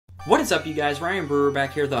What is up, you guys? Ryan Brewer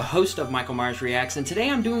back here, the host of Michael Myers Reacts, and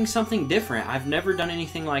today I'm doing something different. I've never done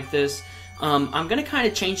anything like this. I'm going to kind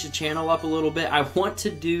of change the channel up a little bit. I want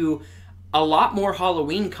to do a lot more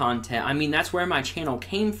Halloween content. I mean, that's where my channel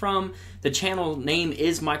came from. The channel name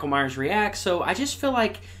is Michael Myers Reacts, so I just feel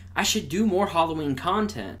like I should do more Halloween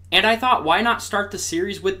content. And I thought, why not start the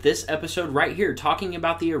series with this episode right here, talking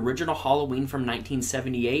about the original Halloween from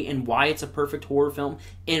 1978 and why it's a perfect horror film,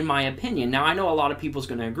 in my opinion. Now, I know a lot of people's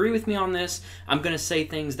going to agree with me on this. I'm going to say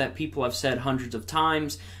things that people have said hundreds of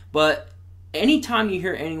times, but anytime you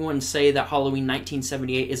hear anyone say that Halloween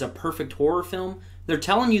 1978 is a perfect horror film, they're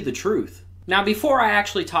telling you the truth. Now, before I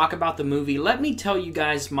actually talk about the movie, let me tell you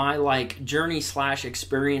guys my journey /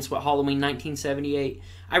 experience with Halloween 1978.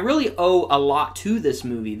 I really owe a lot to this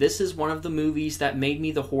movie. This is one of the movies that made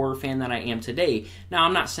me the horror fan that I am today. Now,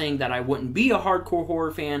 I'm not saying that I wouldn't be a hardcore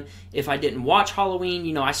horror fan if I didn't watch Halloween.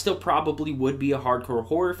 You know, I still probably would be a hardcore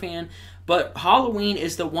horror fan, but Halloween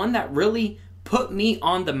is the one that really put me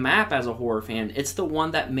on the map as a horror fan. It's the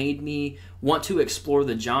one that made me want to explore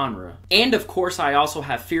the genre. And of course, I also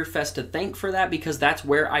have Fear Fest to thank for that, because that's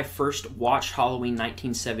where I first watched Halloween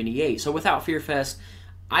 1978. So without Fear Fest,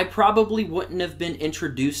 I probably wouldn't have been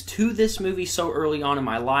introduced to this movie so early on in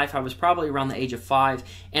my life. I was probably around the age of 5.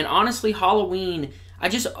 And honestly, Halloween, I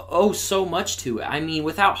just owe so much to it. I mean,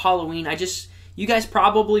 without Halloween, you guys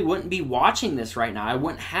probably wouldn't be watching this right now. I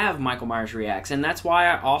wouldn't have Michael Myers Reacts. And that's why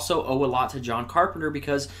I also owe a lot to John Carpenter,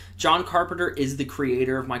 because John Carpenter is the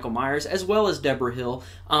creator of Michael Myers, as well as Deborah Hill.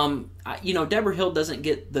 You know, Deborah Hill doesn't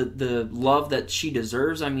get the love that she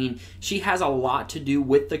deserves. I mean, she has a lot to do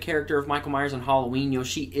with the character of Michael Myers on Halloween. You know,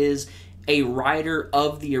 she is a writer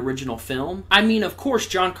of the original film. I mean, of course,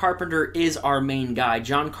 John Carpenter is our main guy.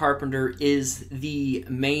 John Carpenter is the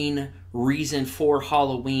main reason for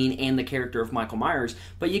Halloween and the character of Michael Myers.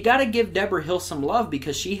 But you gotta give Deborah Hill some love,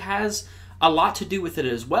 because she has a lot to do with it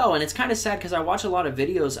as well. And it's kind of sad, because I watch a lot of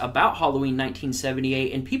videos about Halloween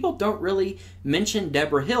 1978 and people don't really mention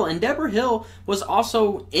Deborah Hill. And Deborah Hill was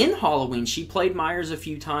also in Halloween. She played Myers a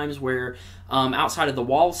few times, where outside of the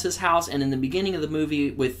Wallace's house, and in the beginning of the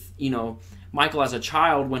movie with, you know, Michael as a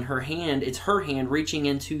child, when it's her hand reaching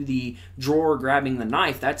into the drawer grabbing the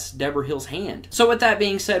knife. That's Deborah Hill's hand. So with that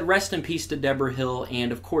being said, rest in peace to Deborah Hill,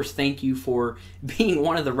 and of course, thank you for being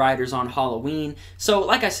one of the writers on Halloween. So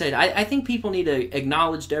like I said, I think people need to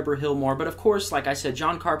acknowledge Deborah Hill more, but of course, like I said,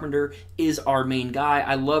 John Carpenter is our main guy.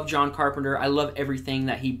 I love John Carpenter. I love everything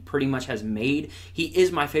that he pretty much has made. He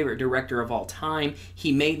is my favorite director of all time.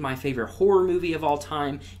 He made my favorite horror movie of all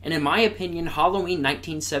time, and in my opinion, Halloween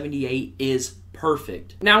 1978 is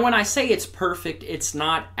perfect. Now, when I say it's perfect, it's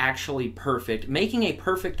not actually perfect. Making a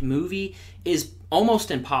perfect movie is almost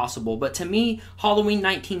impossible, but to me, Halloween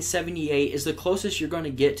 1978 is the closest you're going to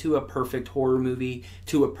get to a perfect horror movie,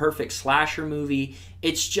 to a perfect slasher movie.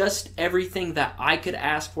 It's just everything that I could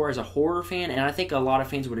ask for as a horror fan, and I think a lot of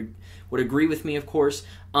fans would agree with me, of course.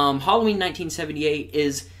 Halloween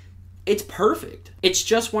 1978 it's perfect. It's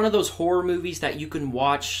just one of those horror movies that you can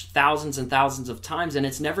watch thousands and thousands of times, and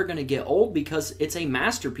it's never going to get old, because it's a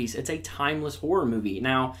masterpiece. It's a timeless horror movie.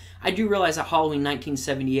 Now, I do realize that Halloween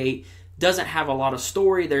 1978 doesn't have a lot of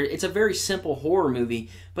story. It's a very simple horror movie,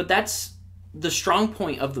 but that's the strong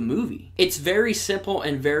point of the movie. It's very simple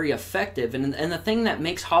and very effective, and the thing that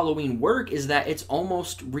makes Halloween work is that it's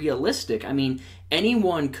almost realistic. I mean,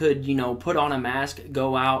 anyone could, you know, put on a mask,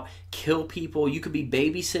 go out, kill people. You could be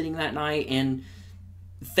babysitting that night, and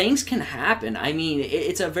things can happen. I mean,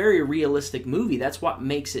 it's a very realistic movie. That's what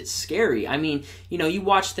makes it scary. I mean, you know, you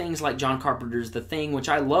watch things like John Carpenter's The Thing, which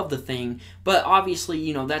I love The Thing, but obviously,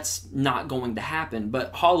 you know, that's not going to happen.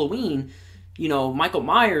 But Halloween, you know, Michael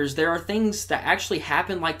Myers, there are things that actually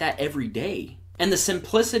happen like that every day. And the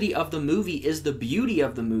simplicity of the movie is the beauty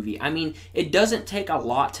of the movie. I mean, it doesn't take a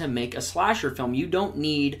lot to make a slasher film. You don't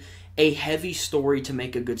need a heavy story to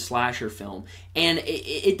make a good slasher film. And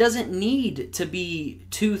it doesn't need to be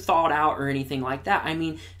too thought out or anything like that. I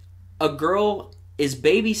mean, a girl is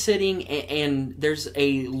babysitting, and there's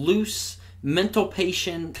a loose mental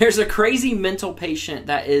patient. There's a crazy mental patient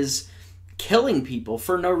that is killing people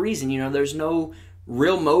for no reason. You know, there's no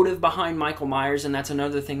real motive behind Michael Myers, and that's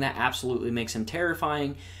another thing that absolutely makes him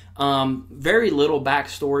terrifying. Very little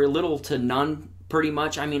backstory, little to none, pretty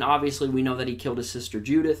much. I mean, obviously we know that he killed his sister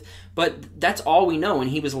Judith, but that's all we know, and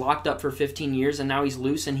he was locked up for 15 years, and now he's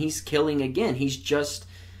loose, and he's killing again. He's just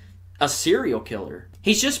a serial killer.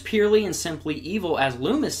 He's just purely and simply evil, as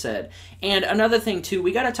Loomis said. And another thing, too,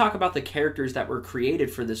 we got to talk about the characters that were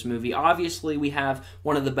created for this movie. Obviously, we have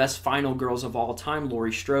one of the best final girls of all time,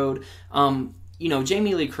 Laurie Strode. You know,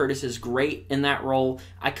 Jamie Lee Curtis is great in that role.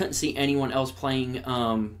 I couldn't see anyone else playing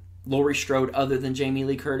Laurie Strode other than Jamie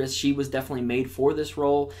Lee Curtis. She was definitely made for this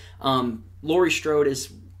role. Laurie Strode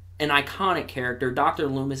is an iconic character. Dr.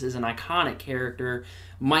 Loomis is an iconic character.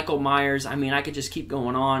 Michael Myers, I mean, I could just keep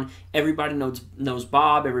going on. Everybody knows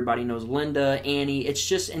Bob. Everybody knows Linda, Annie. It's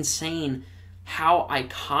just insane how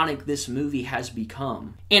iconic this movie has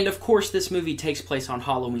become. And of course, this movie takes place on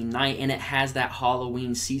Halloween night, and it has that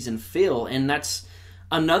Halloween season feel, and that's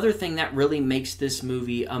another thing that really makes this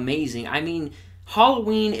movie amazing. I mean,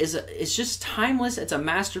 Halloween it's just timeless. It's a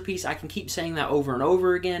masterpiece. I can keep saying that over and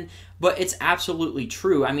over again, but it's absolutely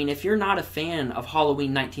true. I mean, if you're not a fan of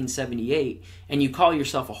Halloween 1978 and you call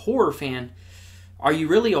yourself a horror fan, are you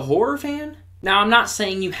really a horror fan? Now, I'm not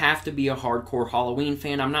saying you have to be a hardcore Halloween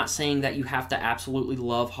fan. I'm not saying that you have to absolutely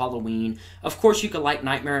love Halloween. Of course, you could like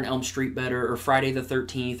Nightmare on Elm Street better, or Friday the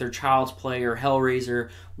 13th, or Child's Play, or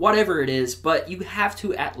Hellraiser, whatever it is, but you have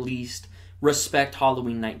to at least respect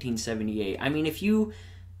Halloween 1978. I mean, if you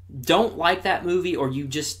don't like that movie, or you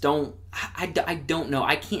just don't, I don't know.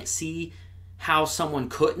 I can't see how someone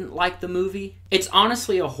couldn't like the movie. It's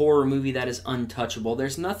honestly a horror movie that is untouchable.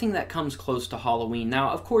 There's nothing that comes close to Halloween.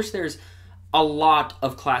 Now, of course, there's a lot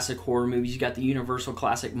of classic horror movies. You got the Universal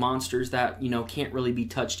classic monsters that, can't really be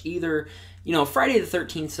touched either. Friday the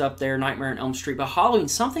 13th's up there, Nightmare on Elm Street, but Halloween,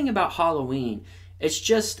 something about Halloween, it's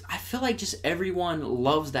just, I feel like just everyone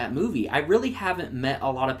loves that movie. I really haven't met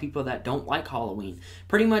a lot of people that don't like Halloween.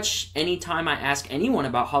 Pretty much anytime I ask anyone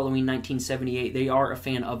about Halloween 1978, they are a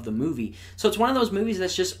fan of the movie. So it's one of those movies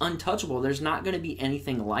that's just untouchable. There's not going to be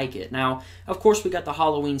anything like it. Now, of course, we got the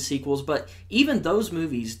Halloween sequels, but even those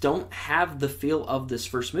movies don't have the feel of this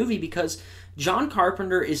first movie because John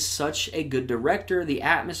Carpenter is such a good director. The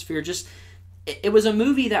atmosphere just... It was a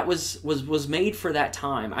movie that was made for that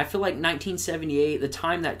time. I feel like 1978, the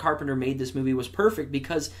time that Carpenter made this movie, was perfect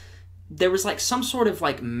because there was like some sort of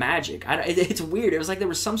like magic. It's weird. It was like there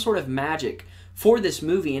was some sort of magic for this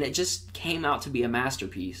movie, and it just came out to be a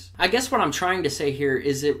masterpiece. I guess what I'm trying to say here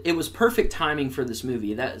is it was perfect timing for this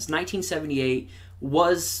movie. That's 1978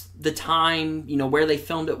 was the time, where they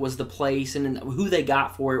filmed it was the place, and who they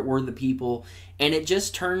got for it were the people, and it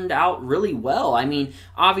just turned out really well. I mean,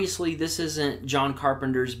 obviously this isn't John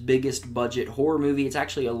Carpenter's biggest budget horror movie. It's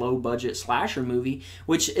actually a low budget slasher movie,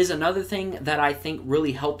 which is another thing that I think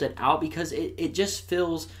really helped it out because it just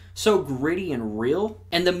feels so gritty and real.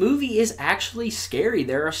 And the movie is actually scary.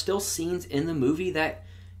 There are still scenes in the movie that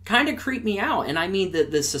kind of creep me out. And I mean,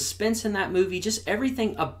 the suspense in that movie, just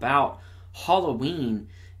everything about Halloween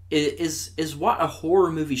is what a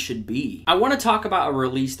horror movie should be. I want to talk about a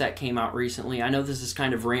release that came out recently. I know this is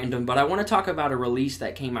kind of random, but I want to talk about a release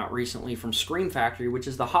that came out recently from Scream Factory, which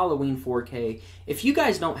is the Halloween 4K. If you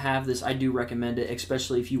guys don't have this, I do recommend it,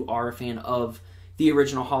 especially if you are a fan of the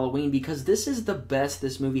original Halloween, because this is the best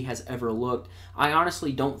this movie has ever looked. I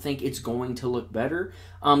honestly don't think it's going to look better.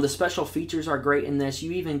 The special features are great in this.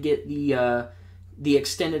 You even get the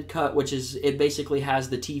extended cut, which is, it basically has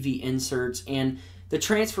the TV inserts, and the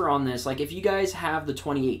transfer on this, like if you guys have the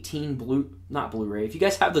 2018 Blu-ray, if you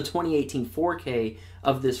guys have the 2018 4K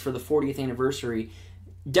of this for the 40th anniversary,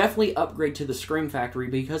 definitely upgrade to the Scream Factory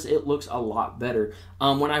because it looks a lot better.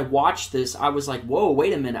 When I watched this, I was like, whoa,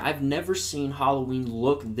 wait a minute, I've never seen Halloween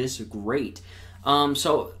look this great.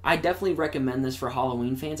 So I definitely recommend this for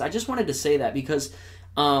Halloween fans. I just wanted to say that because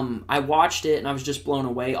I watched it and I was just blown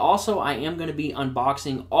away. Also, I am going to be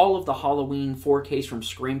unboxing all of the Halloween 4Ks from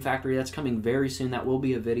Scream Factory. That's coming very soon. That will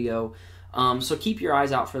be a video. So keep your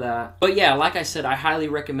eyes out for that. But yeah, like I said, I highly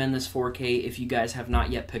recommend this 4K if you guys have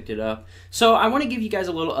not yet picked it up. So I want to give you guys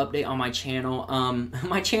a little update on my channel.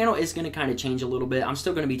 My channel is going to kind of change a little bit. I'm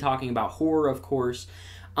still going to be talking about horror, of course.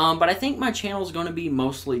 But I think my channel is going to be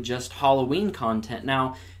mostly just Halloween content.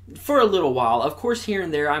 Now, for a little while, of course, here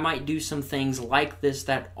and there, I might do some things like this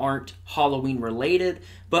that aren't Halloween related,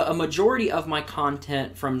 but a majority of my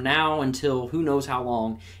content from now until who knows how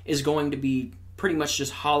long is going to be pretty much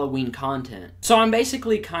just Halloween content. So I'm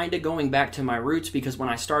basically kind of going back to my roots because when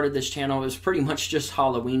I started this channel, it was pretty much just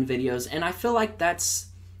Halloween videos, and I feel like that's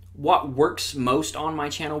what works most on my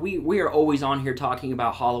channel. We are always on here talking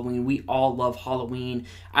about Halloween. We all love Halloween.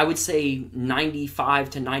 I would say 95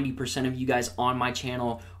 to 90% of you guys on my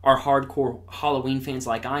channel are hardcore Halloween fans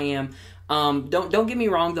like I am. Don't get me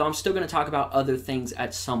wrong though, I'm still going to talk about other things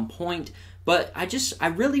at some point, but I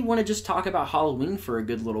really want to just talk about Halloween for a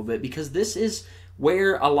good little bit because this is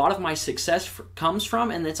where a lot of my success comes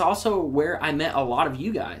from, and it's also where I met a lot of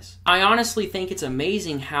you guys. I honestly think it's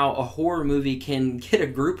amazing how a horror movie can get a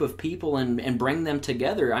group of people and bring them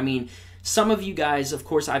together. I mean, some of you guys, of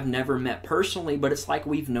course, I've never met personally, but it's like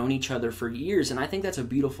we've known each other for years, and I think that's a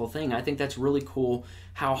beautiful thing. I think that's really cool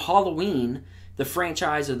how Halloween the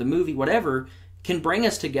franchise or the movie, whatever, can bring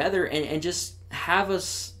us together and just have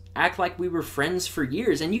us act like we were friends for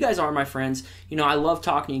years. And you guys are my friends. You know, I love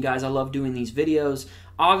talking to you guys. I love doing these videos.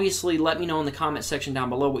 Obviously, let me know in the comment section down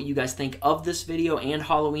below what you guys think of this video and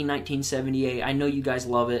Halloween 1978. I know you guys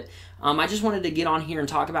love it. I just wanted to get on here and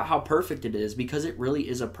talk about how perfect it is, because it really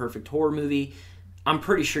is a perfect horror movie. I'm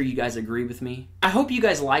pretty sure you guys agree with me. I hope you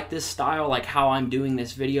guys like this style, like how I'm doing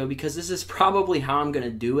this video, because this is probably how I'm going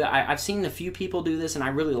to do it. I've seen a few people do this, and I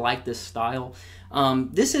really like this style.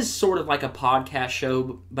 This is sort of like a podcast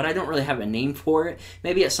show, but I don't really have a name for it.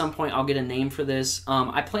 Maybe at some point I'll get a name for this.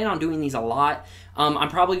 I plan on doing these a lot. I'm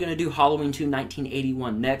probably going to do Halloween 2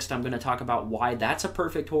 1981 next. I'm going to talk about why that's a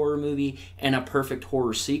perfect horror movie and a perfect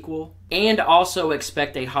horror sequel. And also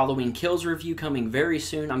expect a Halloween Kills review coming very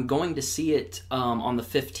soon. I'm going to see it on the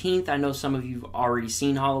 15th. I know some of you have already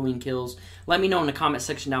seen Halloween Kills. Let me know in the comment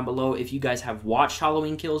section down below if you guys have watched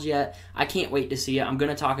Halloween Kills yet. I can't wait to see it. I'm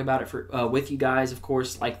going to talk about it with you guys, of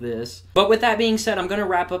course, like this. But with that being said, I'm going to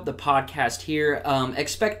wrap up the podcast here.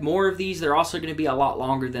 Expect more of these. They're also going to be a lot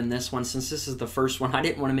longer than this one, since this is the first one. I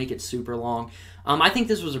didn't want to make it super long. I think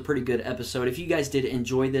this was a pretty good episode. If you guys did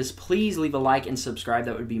enjoy this, please leave a like and subscribe.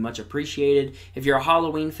 That would be much appreciated. If you're a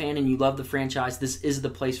Halloween fan and you love the franchise, this is the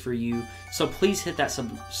place for you. So please hit that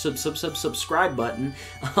subscribe button.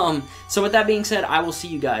 So with that being said, I will see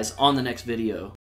you guys on the next video.